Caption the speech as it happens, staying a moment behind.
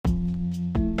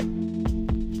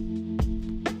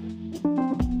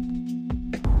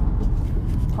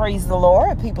Praise the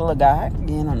Lord, people of God.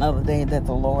 Again, another day that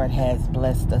the Lord has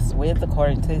blessed us with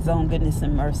according to his own goodness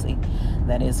and mercy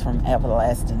that is from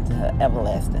everlasting to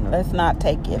everlasting. Let's not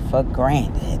take it for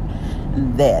granted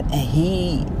that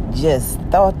he just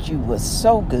thought you were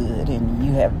so good and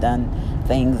you have done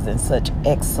things in such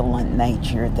excellent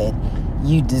nature that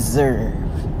you deserve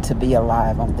to be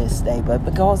alive on this day. But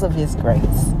because of his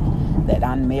grace, that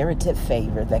unmerited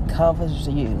favor that covers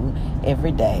you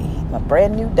every day, a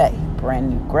brand new day, brand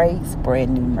new grace,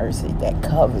 brand new mercy that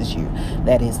covers you.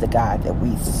 That is the God that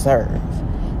we serve.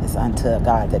 It's unto a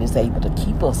God that is able to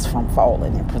keep us from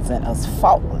falling and present us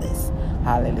faultless.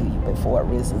 Hallelujah, before a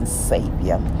risen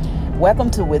Savior.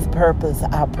 Welcome to With Purpose,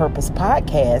 Our Purpose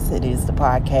podcast. It is the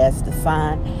podcast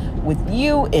designed with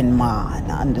you in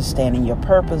mind, understanding your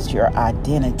purpose, your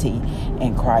identity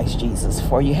in Christ Jesus.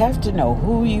 For you have to know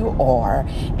who you are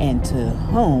and to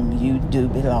whom you do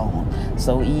belong.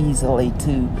 So easily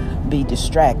to be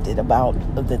distracted about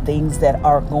the things that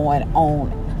are going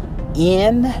on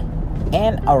in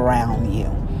and around you.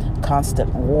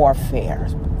 Constant warfare,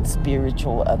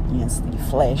 spiritual against the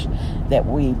flesh that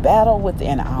we battle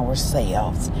within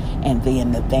ourselves, and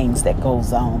then the things that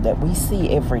goes on that we see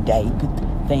every day,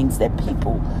 things that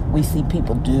we see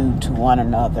people do to one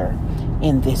another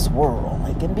in this world.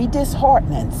 It can be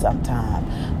disheartening sometimes,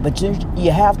 but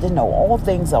you have to know all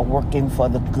things are working for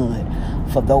the good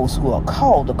for those who are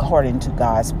called according to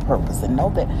God's purpose, and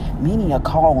know that many are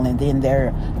called, and then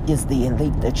there is the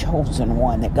elite, the chosen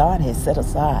one that God has set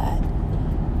aside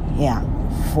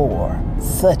for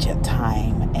such a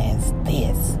time as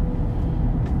this.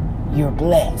 You're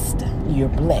blessed.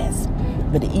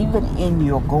 But even in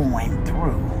your going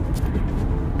through,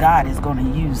 God is going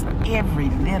to use every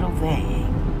little thing.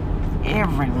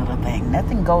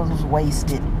 Nothing goes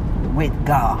wasted with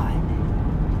God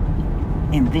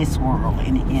in this world,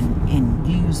 in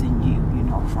using you,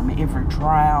 from every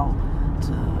trial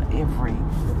to every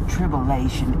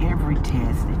tribulation, every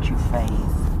test that you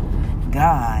face.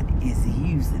 God is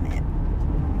using it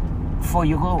for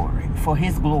your glory, for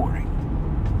his glory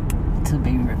to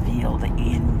be revealed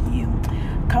in you.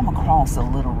 Come across a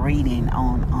little reading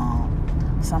on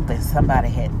something somebody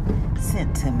had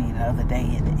sent to me the other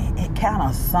day, and it kind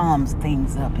of sums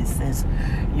things up. It says,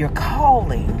 your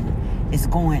calling is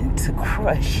going to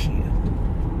crush you.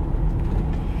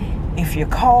 If you're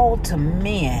called to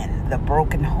mend the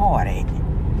brokenhearted,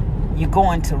 you're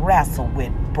going to wrestle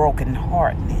with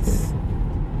brokenheartedness.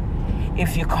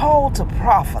 If you're called to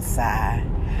prophesy,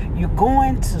 you're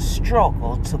going to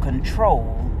struggle to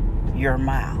control your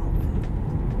mouth.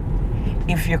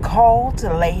 If you're called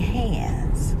to lay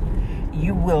hands,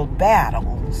 you will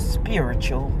battle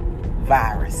spiritual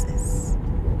viruses.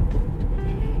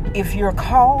 If you're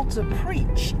called to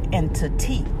preach and to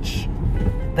teach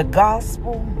the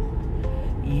gospel,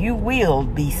 you will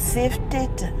be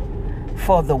sifted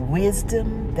for the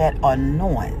wisdom that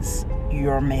anoints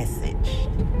your message.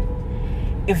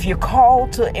 If you're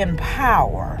called to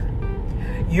empower,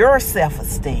 your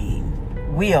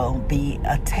self-esteem will be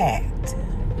attacked.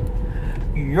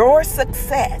 Your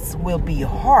success will be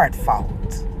hard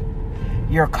fought.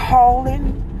 Your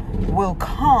calling will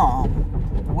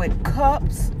come with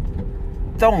cups,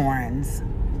 thorns,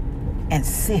 and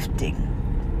sifting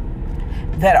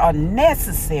that are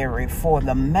necessary for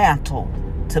the mantle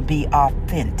to be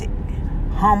authentic,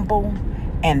 humble,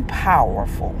 and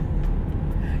powerful.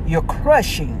 Your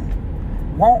crushing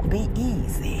won't be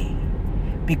easy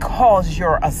because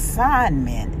your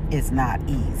assignment is not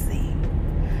easy.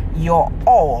 Your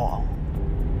oil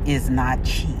is not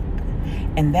cheap.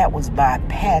 And that was by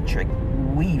Patrick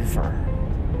Weaver.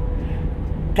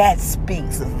 That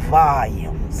speaks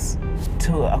volumes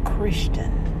to a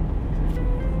Christian.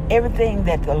 Everything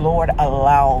that the Lord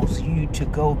allows you to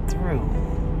go through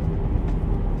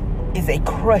is a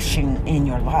crushing in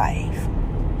your life.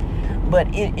 But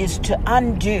it is to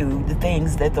undo the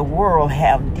things that the world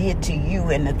have did to you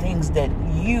and the things that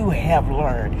you have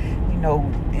learned.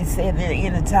 It said that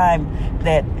in a time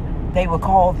that they would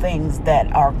call things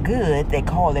that are good, they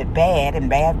call it bad, and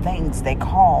bad things, they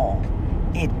call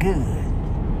it good.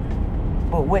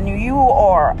 But when you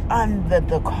are under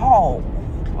the call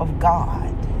of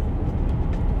God,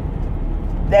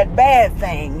 that bad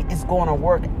thing is going to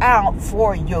work out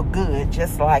for your good,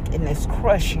 just like in this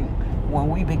crushing. When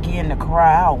we begin to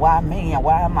cry out, why me?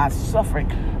 Why am I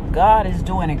suffering? God is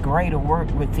doing a greater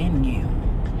work within you.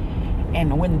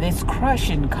 And when this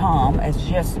crushing comes, as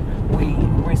just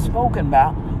we're spoken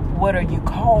about, what are you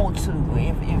called to?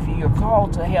 If you're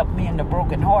called to help mend the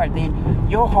broken heart, then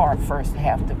your heart first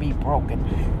have to be broken.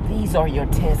 These are your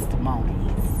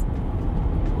testimonies.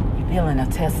 You're building a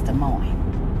testimony.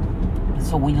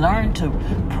 So we learn to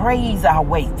praise our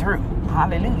way through.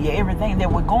 Hallelujah. Everything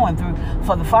that we're going through.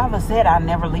 For the Father said, "I'll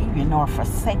never leave you nor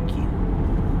forsake you."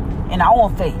 In all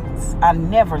things, I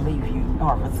never leave you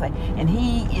nor forsake. And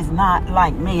he is not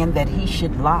like man that he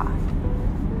should lie.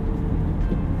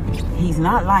 He's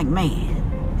not like man.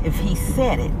 If he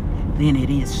said it, then it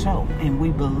is so. And we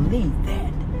believe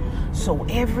that. So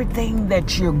everything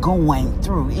that you're going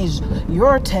through is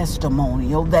your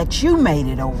testimonial that you made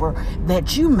it over,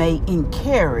 that you may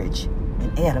encourage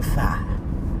and edify.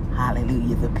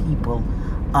 Hallelujah, the people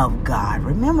of God.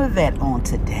 Remember that on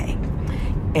today,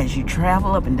 as you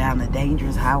travel up and down the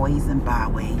dangerous highways and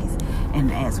byways,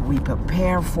 and as we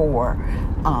prepare for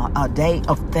a day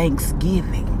of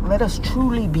Thanksgiving, let us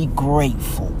truly be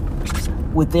grateful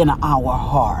within our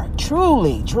heart.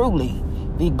 Truly, truly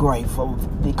be grateful,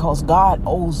 because God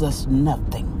owes us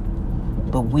nothing,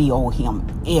 but we owe him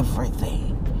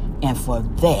everything. And for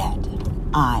that,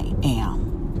 I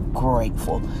am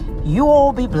grateful. You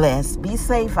all be blessed. Be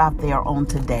safe out there on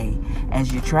today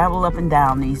as you travel up and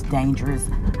down these dangerous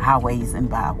highways and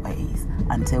byways.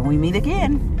 Until we meet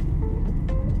again.